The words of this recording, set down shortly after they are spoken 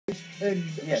and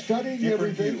studying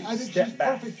everything. I think she's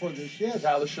perfect for this. Yes.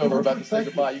 Tyler Show, we're about to say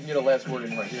goodbye. You can get a last word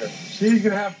in right here. She's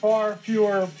going to have far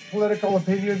fewer political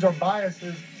opinions or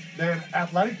biases than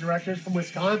athletic directors from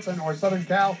Wisconsin or Southern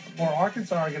Cal or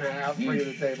Arkansas are going to have bring to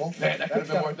the table. Man, that could have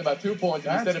been worth about 2 points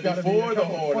if you said it before the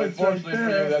horn. Unfortunately for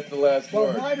you, that's the last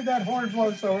word. Well, why did that horn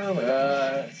blow so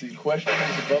early? See, question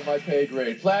is above my pay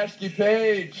grade. Flashkey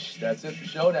Page. That's it for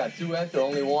Showdown. 2 enter,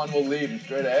 only 1 will leave. And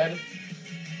straight ahead,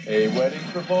 a wedding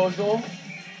proposal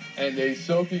and a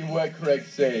soaking wet Craig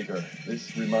Sager.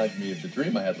 This reminds me of the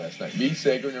dream I had last night. Me,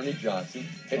 Sager, and Ernie Johnson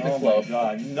hitting the club. Oh, my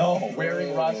God, no.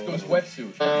 Wearing Roscoe's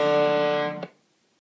wetsuit.